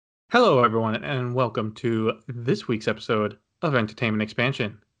Hello, everyone, and welcome to this week's episode of Entertainment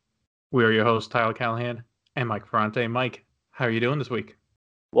Expansion. We are your hosts, Tyler Callahan and Mike Ferrante. Mike, how are you doing this week?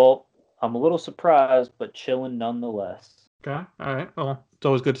 Well, I'm a little surprised, but chilling nonetheless. Okay, all right. Well, it's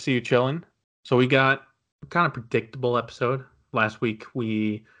always good to see you chilling. So we got a kind of predictable episode. Last week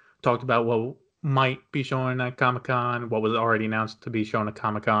we talked about what might be showing at Comic-Con, what was already announced to be shown at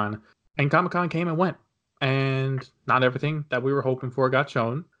Comic-Con, and Comic-Con came and went. And not everything that we were hoping for got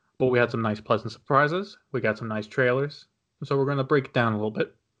shown. But we had some nice pleasant surprises. We got some nice trailers. So we're going to break it down a little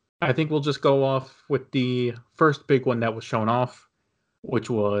bit. I think we'll just go off with the first big one that was shown off,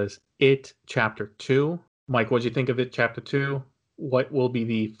 which was It Chapter 2. Mike, what did you think of It Chapter 2? What will be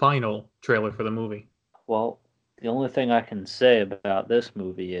the final trailer for the movie? Well, the only thing I can say about this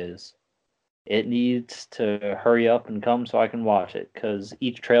movie is it needs to hurry up and come so I can watch it, because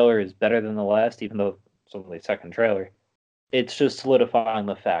each trailer is better than the last, even though it's only the second trailer. It's just solidifying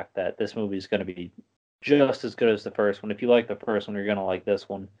the fact that this movie is going to be just as good as the first one. If you like the first one, you're going to like this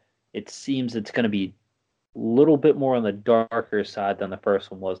one. It seems it's going to be a little bit more on the darker side than the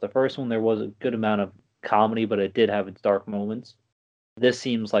first one was. The first one, there was a good amount of comedy, but it did have its dark moments. This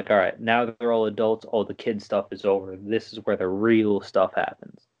seems like, all right, now that they're all adults, all the kid stuff is over. This is where the real stuff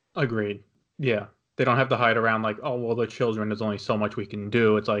happens. Agreed. Yeah. They don't have to hide around like, oh, well, they're children. There's only so much we can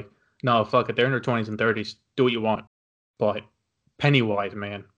do. It's like, no, fuck it. They're in their 20s and 30s. Do what you want. But Pennywise,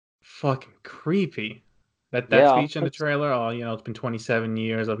 man, fucking creepy. That Yeah, speech in the trailer, oh, it's been 27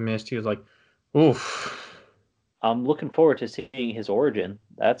 years. I've missed you. It's like, oof. I'm looking forward to seeing his origin.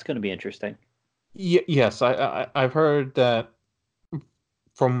 That's going to be interesting. Yes, I've heard that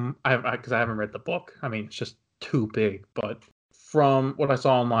because I haven't read the book. I mean, it's just too big. But from what I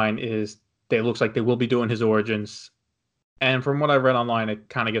saw online, it looks like they will be doing his origins, and from what I read online, it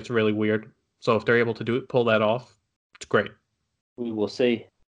kind of gets really weird. So if they're able to pull that off, it's great. We will see.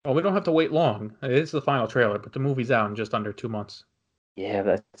 Well, we don't have to wait long. It is the final trailer, but the movie's out in just under 2 months. Yeah,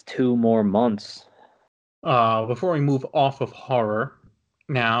 that's 2 more months. Before we move off of horror,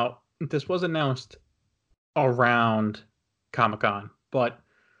 now this was announced around Comic-Con, but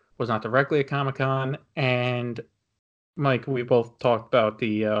was not directly at Comic-Con. And Mike, we both talked about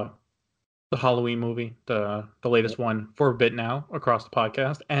the Halloween movie, the latest one, for a bit now across the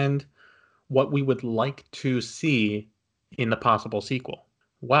podcast, and what we would like to see in the possible sequel.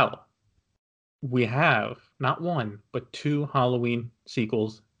 Well, we have not one, but 2 Halloween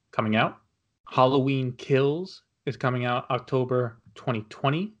sequels coming out. Halloween Kills is coming out October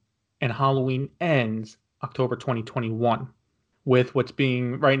 2020, and Halloween Ends October 2021, with what's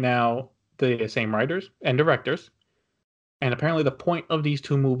being right now the same writers and directors. And apparently the point of these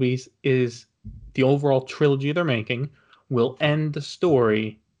 2 movies is the overall trilogy they're making will end the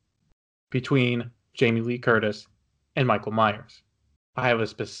story between Jamie Lee Curtis and Michael Myers. I have a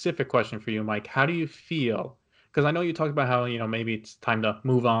specific question for you, Mike. How do you feel? Because I know you talked about how, maybe it's time to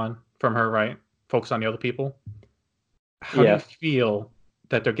move on from her, right? Focus on the other people. How do you feel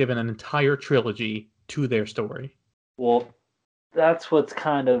that they're giving an entire trilogy to their story? Well, that's what's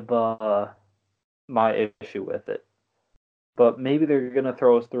kind of my issue with it. But maybe they're going to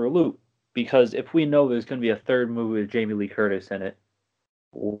throw us through a loop. Because if we know there's going to be a third movie with Jamie Lee Curtis in it,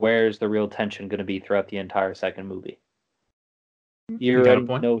 where's the real tension going to be throughout the entire second movie? You already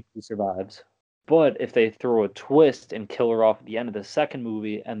know she survives. But if they throw a twist and kill her off at the end of the second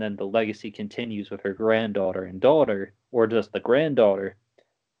movie, and then the legacy continues with her granddaughter and daughter, or just the granddaughter,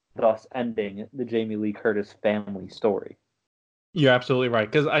 thus ending the Jamie Lee Curtis family story. You're absolutely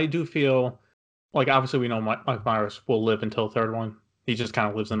right. Because I do feel like, obviously, we know Mike Myers will live until the third one. He just kind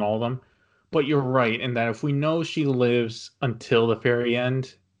of lives in all of them. But you're right in that if we know she lives until the very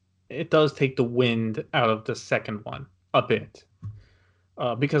end, it does take the wind out of the second one a bit.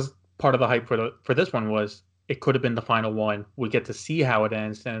 Because part of the hype for this one was it could have been the final one. We get to see how it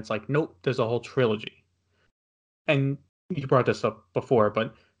ends, and it's like, nope, there's a whole trilogy. And you brought this up before,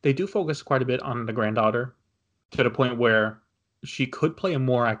 but they do focus quite a bit on the granddaughter to the point where she could play a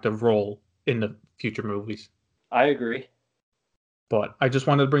more active role in the future movies. I agree. But I just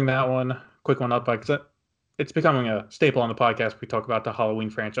wanted to bring that quick one up because it's becoming a staple on the podcast. We talk about the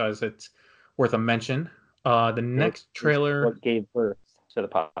Halloween franchise. It's worth a mention. The next trailer... What gave birth to the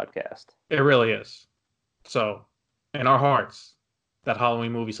podcast. It really is. So, in our hearts, that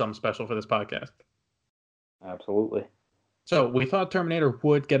Halloween movie is something special for this podcast. Absolutely. So, we thought Terminator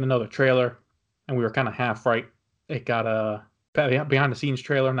would get another trailer, and we were kind of half right. It got a behind-the-scenes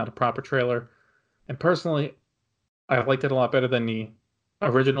trailer, not a proper trailer. And personally, I liked it a lot better than the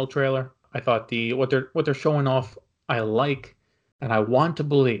original trailer. I thought what they're showing off, I like, and I want to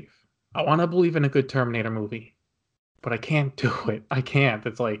believe. I want to believe in a good Terminator movie, but I can't do it. I can't.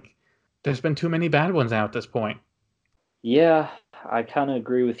 It's like There's been too many bad ones out at this point. Yeah, I kind of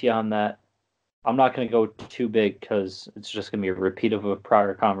agree with you on that. I'm not going to go too big because it's just going to be a repeat of a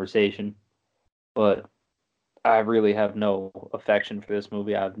prior conversation. But I really have no affection for this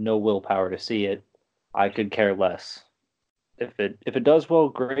movie. I have no willpower to see it. I could care less. If it does well,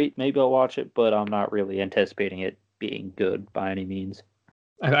 great. Maybe I'll watch it, but I'm not really anticipating it being good by any means.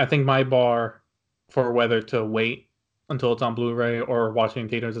 I think my bar for whether to wait until it's on Blu-ray or watching in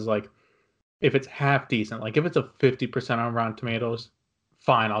theaters is like if it's half decent, like if it's a 50% on Rotten Tomatoes,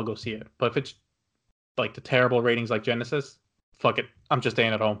 fine, I'll go see it. But if it's like the terrible ratings like Genesis, fuck it. I'm just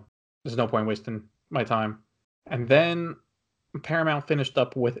staying at home. There's no point wasting my time. And then Paramount finished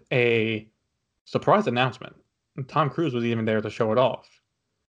up with a surprise announcement. Tom Cruise was even there to show it off.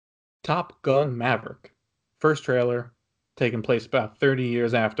 Top Gun Maverick. First trailer, taking place about 30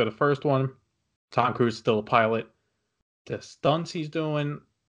 years after the first one. Tom Cruise still a pilot. The stunts he's doing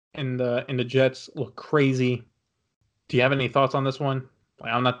in the jets look crazy. Do you have any thoughts on this one?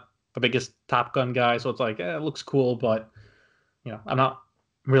 Like, I'm not the biggest Top Gun guy, so it's like, it looks cool, but I'm not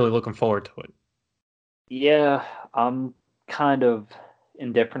really looking forward to it. Yeah, I'm kind of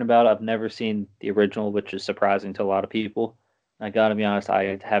indifferent about it. I've never seen the original, which is surprising to a lot of people. I gotta be honest,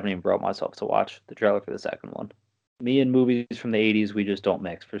 I haven't even brought myself to watch the trailer for the second one. Me and movies from the 80s, we just don't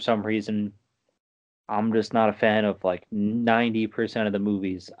mix. For some reason, I'm just not a fan of like 90% of the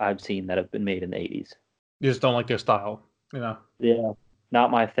movies I've seen that have been made in the 80s. You just don't like their style, you know? Yeah.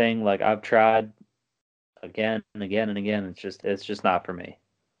 Not my thing. Like I've tried again and again and again. It's just not for me.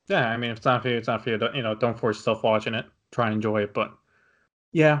 Yeah, I mean, if it's not for you, it's not for you. Don't force yourself watching it. Try and enjoy it. But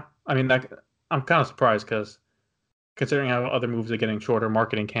yeah, I mean, I'm kind of surprised because considering how other movies are getting shorter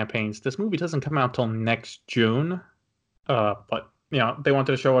marketing campaigns, this movie doesn't come out till next June. But they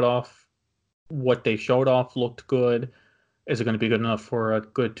wanted to show it off. What they showed off looked good. Is it going to be good enough for a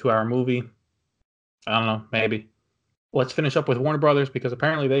good 2-hour movie? I don't know. Maybe. Let's finish up with Warner Brothers because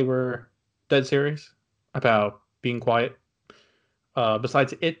apparently they were dead serious about being quiet.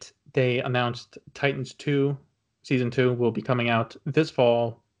 Besides it, they announced Titans 2 season 2 will be coming out this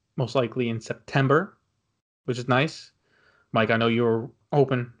fall, most likely in September, which is nice. Mike, I know you were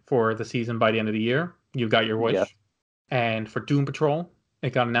hoping for the season by the end of the year. You got your Yeah. wish. And for Doom Patrol,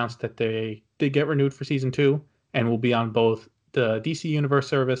 it got announced that they did get renewed for season 2 and will be on both the DC Universe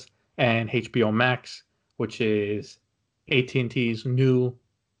service and HBO Max, which is AT&T's new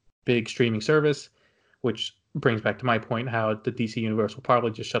big streaming service, which brings back to my point how the DC Universe will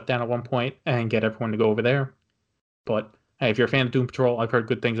probably just shut down at one point and get everyone to go over there. But hey, if you're a fan of Doom Patrol, I've heard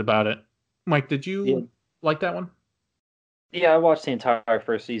good things about it. Mike, did Yeah. you like that one? Yeah, I watched the entire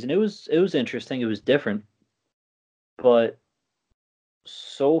first season. It was interesting. It was different, but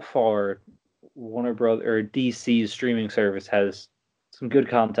so far, Warner Brother or DC's streaming service has some good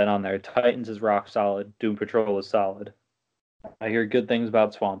content on there. Titans is rock solid. Doom Patrol is solid. I hear good things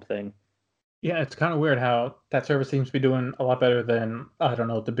about Swamp Thing. Yeah, it's kind of weird how that service seems to be doing a lot better than, I don't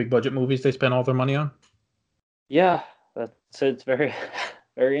know, the big budget movies they spend all their money on. Yeah, it's very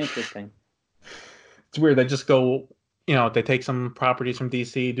very interesting. It's weird. They just go, they take some properties from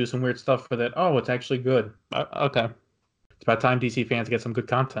DC, do some weird stuff with it. Oh, it's actually good. Okay. It's about time DC fans get some good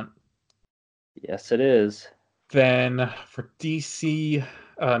content. Yes, it is. Then for DC,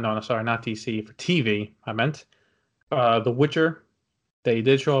 no, sorry, not DC, for TV, I meant, The Witcher, they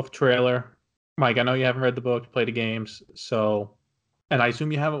did show off a trailer. Mike, I know you haven't read the book, played the games, so, and I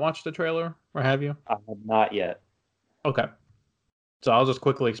assume you haven't watched the trailer, or have you? Not yet. Okay. So I'll just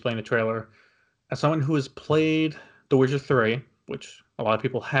quickly explain the trailer. As someone who has played The Witcher 3, which a lot of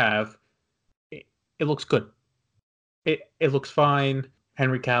people have, it looks good. It looks fine.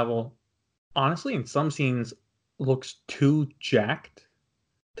 Henry Cavill, honestly, in some scenes, looks too jacked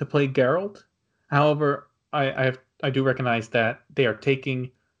to play Geralt. However, I do recognize that they are taking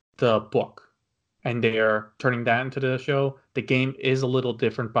the book and they are turning that into the show. The game is a little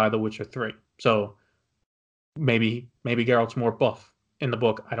different by The Witcher 3. So maybe Geralt's more buff in the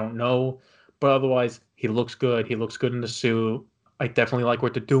book. I don't know. But otherwise, he looks good. He looks good in the suit. I definitely like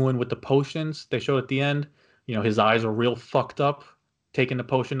what they're doing with the potions they showed at the end. His eyes are real fucked up, taking the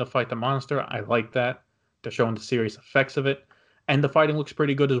potion to fight the monster. I like that. They're showing the serious effects of it. And the fighting looks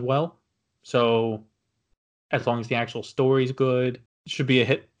pretty good as well. So as long as the actual story's good, it should be a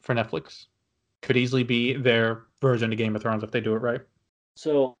hit for Netflix. Could easily be their version of Game of Thrones if they do it right.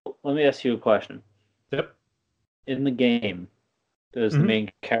 So let me ask you a question. Yep. In the game, does the Mm-hmm.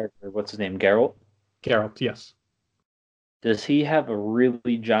 main character, what's his name, Geralt? Geralt, yes. Does he have a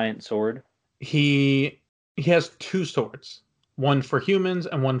really giant sword? He has two swords, one for humans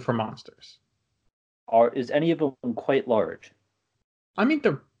and one for monsters. Or is any of them quite large? I mean,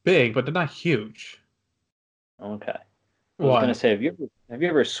 they're big, but they're not huge. Okay. I was gonna What? say, have you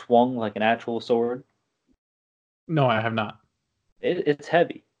ever swung like an actual sword? No, I have not. It's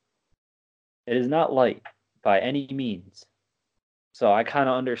heavy. It is not light by any means. So I kind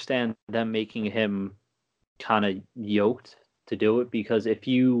of understand them making him kind of yoked to do it because if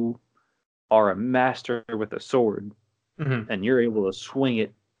you are a master with a sword Hmm. and you're able to swing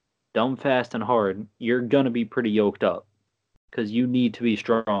it dumb fast and hard, you're gonna be pretty yoked up because you need to be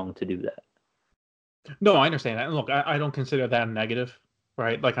strong to do that. No, I understand that. And look, I don't consider that a negative,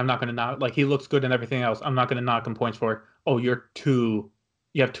 right? Like I'm not gonna knock like he looks good and everything else. I'm not gonna knock him points for, oh, you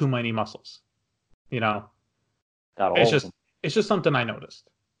have too many muscles. You know, Got it's all of just them. it's just something I noticed,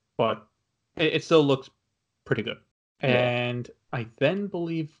 but it still looks pretty good. Yeah. And I then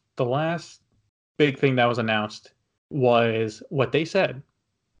believe the last big thing that was announced was what they said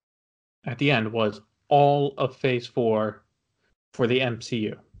at the end was all of Phase 4 for the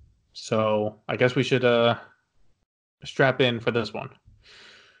MCU. So I guess we should strap in for this one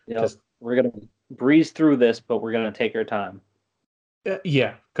Yep. because We're gonna breeze through this, but we're gonna take our time.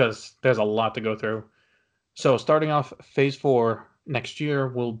 yeah, because there's a lot to go through. So starting off Phase 4 next year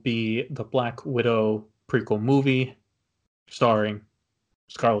will be the Black Widow prequel movie starring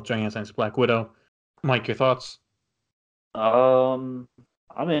Scarlett Johansson's Black Widow. Mike, your thoughts? Um,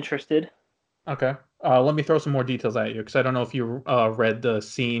 I'm interested. Okay. Let me throw some more details at you because I don't know if you read the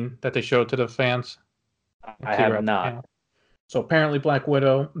scene that they showed to the fans I clear have out the not. panel. So apparently, Black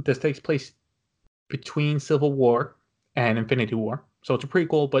Widow. This takes place between Civil War and Infinity War, so it's a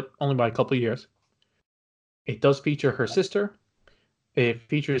prequel, but only by a couple of years. It does feature her sister. It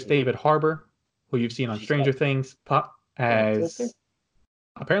features David Harbour, who you've seen on She's got, Stranger Things, pop got a sister. as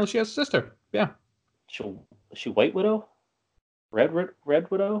apparently she has a sister. Yeah. She she White Widow, Red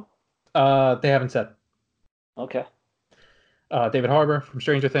Widow. They haven't said. Okay. David Harbour from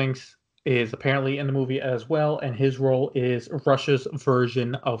Stranger Things is apparently in the movie as well, and his role is Russia's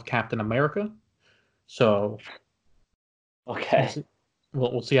version of Captain America. So we'll Okay. see.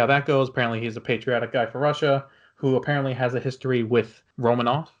 We'll see how that goes. Apparently, he's a patriotic guy for Russia who apparently has a history with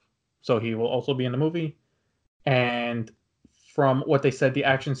Romanov, so he will also be in the movie. And from what they said, the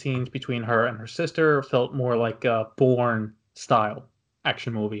action scenes between her and her sister felt more like a Bourne style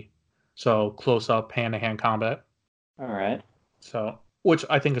action movie. So close up, hand to hand combat. All right. So, which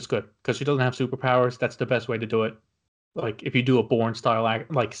I think is good because she doesn't have superpowers. That's the best way to do it. Like if you do a Bourne style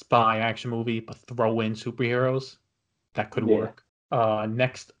like spy action movie, but throw in superheroes, that could Yeah. work.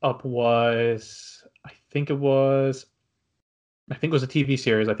 Next up was I think it was a TV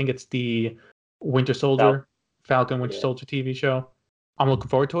series. I think it's the Winter South. Soldier, Falcon Winter Yeah. Soldier TV show. I'm looking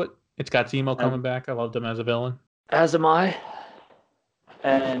forward to it. It's got Zemo As, coming back. I loved him as a villain. as am I.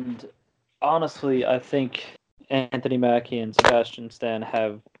 And honestly, I think Anthony Mackie and Sebastian Stan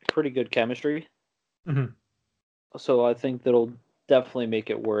have pretty good chemistry. Hmm. So I think that'll definitely make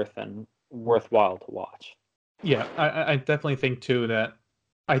it worthwhile to watch. Yeah, I definitely think too that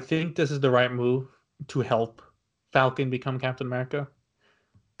I think this is the right move to help Falcon become Captain America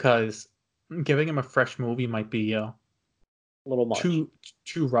because giving him a fresh movie might be A little much.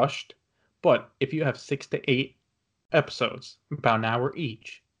 too rushed. But if you have 6 to 8 episodes, about an hour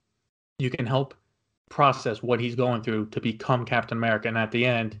each, you can help process what he's going through to become Captain America. And at the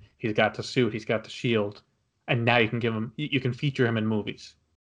end, he's got the suit, he's got the shield, and now you can feature him in movies.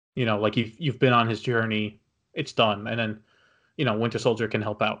 Like you've been on his journey, it's done, and then Winter Soldier can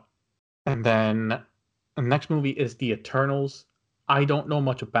help out. And then the next movie is the Eternals. I don't know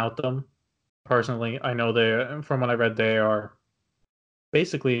much about them personally. I know from what I read, they are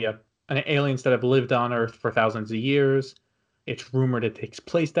basically an aliens that have lived on Earth for thousands of years. It's rumored it takes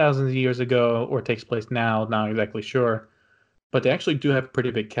place thousands of years ago or takes place now. Not exactly sure, but they actually do have a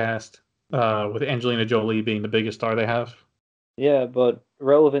pretty big cast, with Angelina Jolie being the biggest star they have. Yeah, but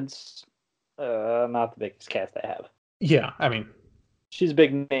relevance, not the biggest cast I have. Yeah, I mean, She's a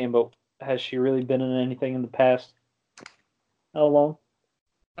big name, but has she really been in anything in the past? How long?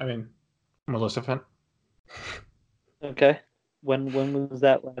 I mean, Maleficent, Okay. When was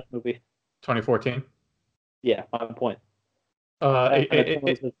that last movie? 2014. Yeah, my point. Uh, And it, it, Eternals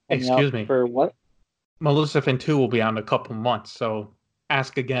it, is coming out excuse me, for what? Maleficent 2 will be out in a couple months, so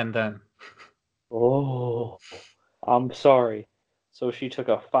ask again then. Oh, I'm sorry. So she took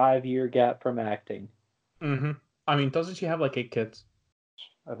a 5 year gap from acting. Hmm. I mean, doesn't she have like 8 kids?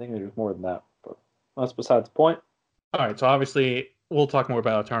 I think there's more than that, but that's besides the point. All right, so obviously we'll talk more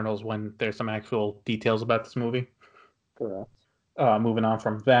about Eternals when there's some actual details about this movie. Correct. Moving on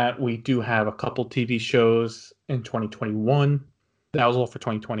from that, we do have a couple TV shows in 2021. That was all for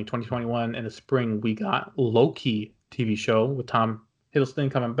 2020. 2021 in the spring, we got Loki TV show with Tom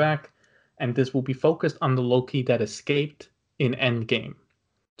Hiddleston coming back, and this will be focused on the Loki that escaped in Endgame.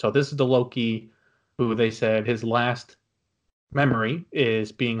 So this is the Loki who they said his last memory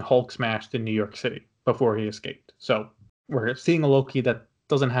is being Hulk smashed in New York City before he escaped. So we're seeing a Loki that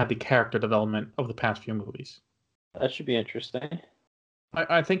doesn't have the character development of the past few movies. That should be interesting.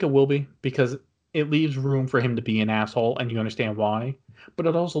 I think it will be, because it leaves room for him to be an asshole, and you understand why. But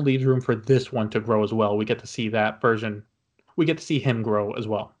it also leaves room for this one to grow as well. We get to see that version. We get to see him grow as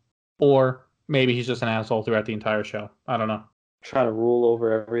well. Or maybe he's just an asshole throughout the entire show. I don't know. Trying to rule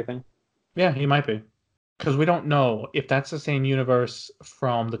over everything. Yeah, he might be. Because we don't know if that's the same universe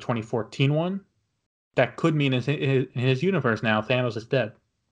from the 2014 one. That could mean in his universe now, Thanos is dead.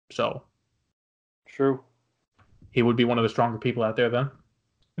 So. True. He would be one of the stronger people out there then.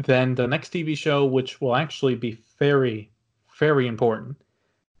 Then the next TV show, which will actually be very, very important,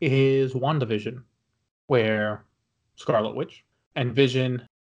 is WandaVision, where Scarlet Witch and Vision,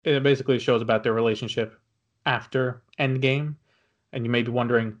 it basically shows about their relationship after Endgame. And you may be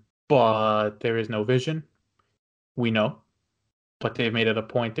wondering, but there is no Vision. We know. But they've made it a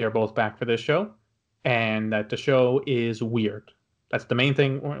point they're both back for this show, and that the show is weird. That's the main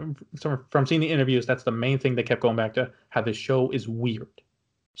thing. From seeing the interviews, that's the main thing they kept going back to, how this show is weird.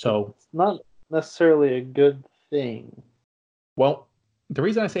 So it's not necessarily a good thing. Well, the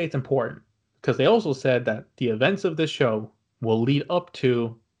reason I say it's important, because they also said that the events of this show will lead up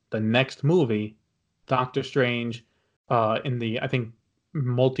to the next movie, Doctor Strange, in the, I think,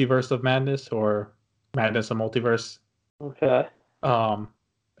 Multiverse of Madness, or Madness of Multiverse. Okay.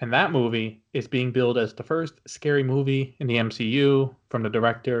 And that movie is being billed as the first scary movie in the MCU from the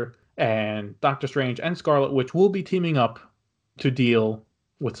director, and Doctor Strange and Scarlet Witch will be teaming up to deal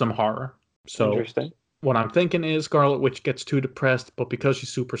with some horror. So interesting. What I'm thinking is Scarlet Witch gets too depressed, but because she's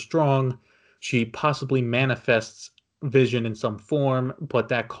super strong, she possibly manifests Vision in some form, but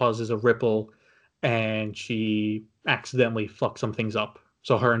that causes a ripple, and she accidentally fucks some things up.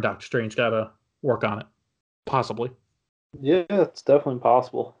 So her and Doctor Strange gotta work on it. Possibly. Yeah, it's definitely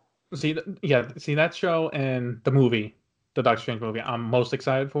possible. See that show and the movie, the Doctor Strange movie, I'm most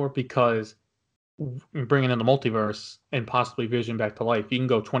excited for, because bringing in the multiverse and possibly Vision back to life, you can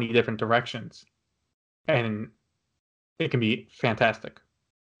go 20 different directions, and it can be fantastic.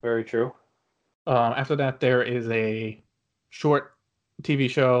 Very true. After that, there is a short TV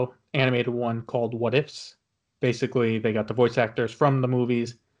show, animated one, called What Ifs. Basically, they got the voice actors from the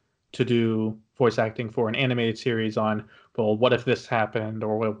movies to do voice acting for an animated series on, well, what if this happened,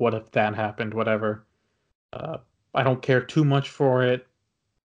 or what if that happened, whatever. I don't care too much for it.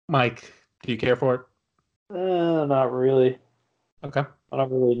 Mike, do you care for it? Not really. Okay. I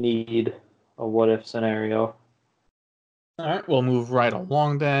don't really need a what if scenario. All right, we'll move right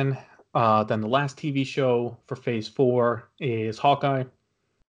along then. Then the last TV show for Phase 4 is Hawkeye,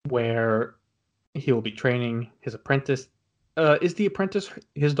 where he'll be training his apprentice. Is the apprentice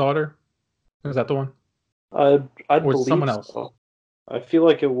his daughter? Is that the one? I'd Or believe someone else? So. I feel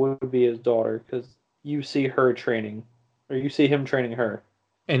like it would be his daughter, because you see her training, or you see him training her.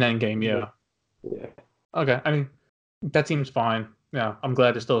 In Endgame, yeah. Yeah. Okay, I mean, that seems fine. Yeah, I'm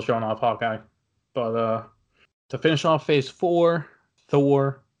glad they're still showing off Hawkeye. But to finish off Phase 4,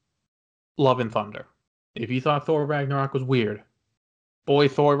 Thor, Love and Thunder. If you thought Thor Ragnarok was weird, boy,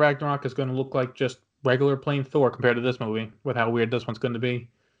 Thor Ragnarok is going to look like just regular plain Thor compared to this movie, with how weird this one's going to be.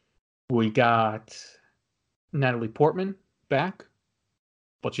 We got Natalie Portman back,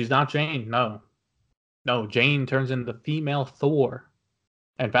 but she's not Jane. No, Jane turns into the female Thor,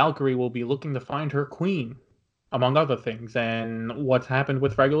 and Valkyrie will be looking to find her queen, among other things. And what's happened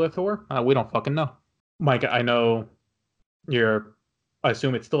with regular Thor? We don't fucking know. Mike, I know I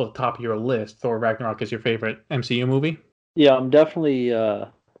assume it's still at the top of your list. Thor Ragnarok is your favorite MCU movie? Yeah, I'm definitely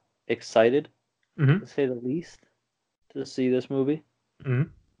excited, to say the least, to see this movie. Mm-hmm.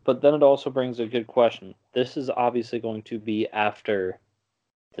 But then it also brings a good question. This is obviously going to be after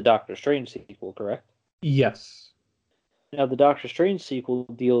the Doctor Strange sequel, correct? Yes. Now, the Doctor Strange sequel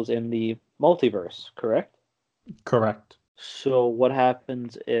deals in the multiverse, correct? Correct. So what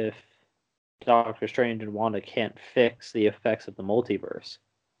happens if Doctor Strange and Wanda can't fix the effects of the multiverse?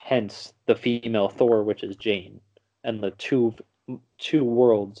 Hence, the female Thor, which is Jane, and the two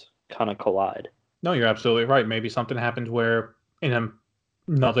worlds kind of collide. No, you're absolutely right. Maybe something happens where in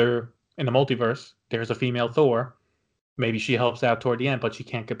the multiverse, there's a female Thor. Maybe she helps out toward the end, but she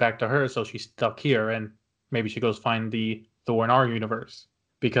can't get back to her, so she's stuck here, and maybe she goes find the Thor in our universe.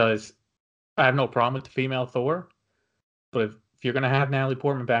 Because I have no problem with the female Thor, but if you're going to have Natalie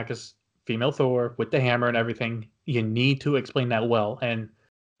Portman back as female Thor with the hammer and everything, you need to explain that well. And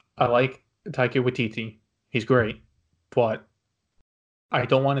I like Taika Waititi. He's great. But I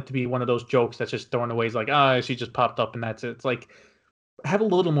don't want it to be one of those jokes that's just thrown away. It's like, she just popped up and that's it. It's like, have a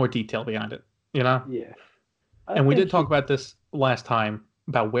little more detail behind it, you know? Yeah. I And we think did talk about this last time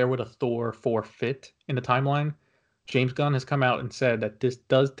about where would a Thor 4 fit in the timeline. James Gunn has come out and said that this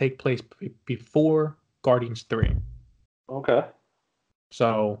does take place before Guardians 3. Okay.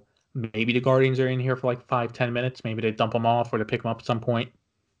 So maybe the Guardians are in here for like 5-10 minutes. Maybe they dump them off or they pick them up at some point.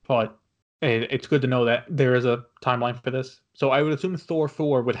 But it's good to know that there is a timeline for this. So I would assume Thor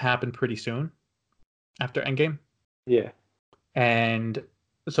 4 would happen pretty soon after Endgame. Yeah. And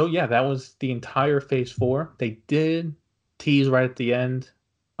so, yeah, that was the entire Phase 4. They did tease right at the end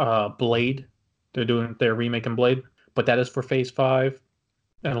Blade. They're remaking Blade. But that is for Phase 5.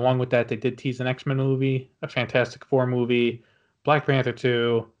 And along with that, they did tease an X-Men movie, a Fantastic Four movie, Black Panther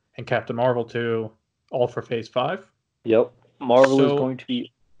 2, and Captain Marvel 2, all for Phase 5. Yep. Marvel is So, going to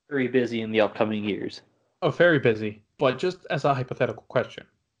be very busy in the upcoming years. very busy. But just as a hypothetical question,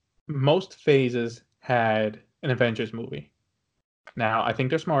 most phases had an Avengers movie. Now, I think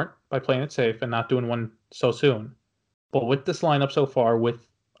they're smart by playing it safe and not doing one so soon. But with this lineup so far,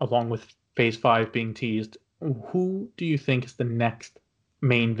 along with Phase 5 being teased, who do you think is the next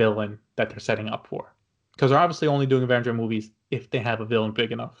main villain that they're setting up for? Because they're obviously only doing Avenger movies if they have a villain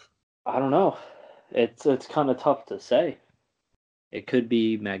big enough. I don't know. It's kind of tough to say. It could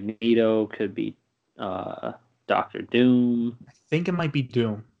be Magneto, could be Doctor Doom. I think it might be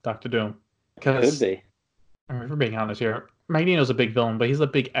Doom, Doctor Doom. Could be. I mean, if we're being honest here, Magneto's a big villain, but he's a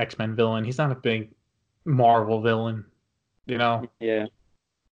big X-Men villain. He's not a big Marvel villain, you know? Yeah.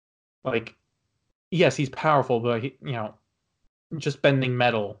 Like, yes, he's powerful, but just bending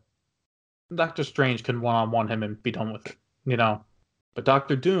metal. Doctor Strange can one-on-one him and be done with it, you know? But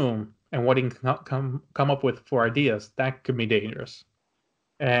Doctor Doom and what he can come up with for ideas, that could be dangerous.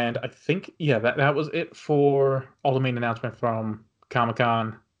 And I think, that was it for all the main announcement from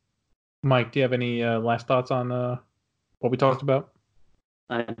Comic-Con. Mike, do you have any last thoughts on what we talked about?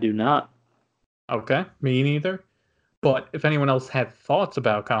 I do not. Okay, me neither. But if anyone else had thoughts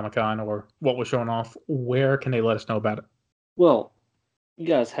about Comic-Con or what was shown off, where can they let us know about it? Well, you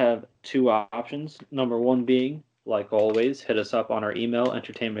guys have two options. Number one being, like always, hit us up on our email,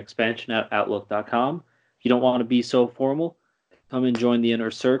 entertainmentexpansion@outlook.com. If you don't want to be so formal, come and join the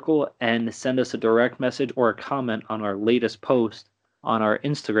inner circle and send us a direct message or a comment on our latest post on our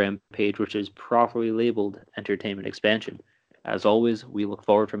Instagram page, which is properly labeled Entertainment Expansion. As always, we look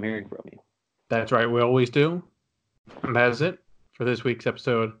forward from hearing from you. That's right, we always do. And that is it for this week's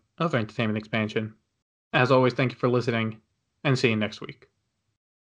episode of Entertainment Expansion. As always, thank you for listening, and see you next week.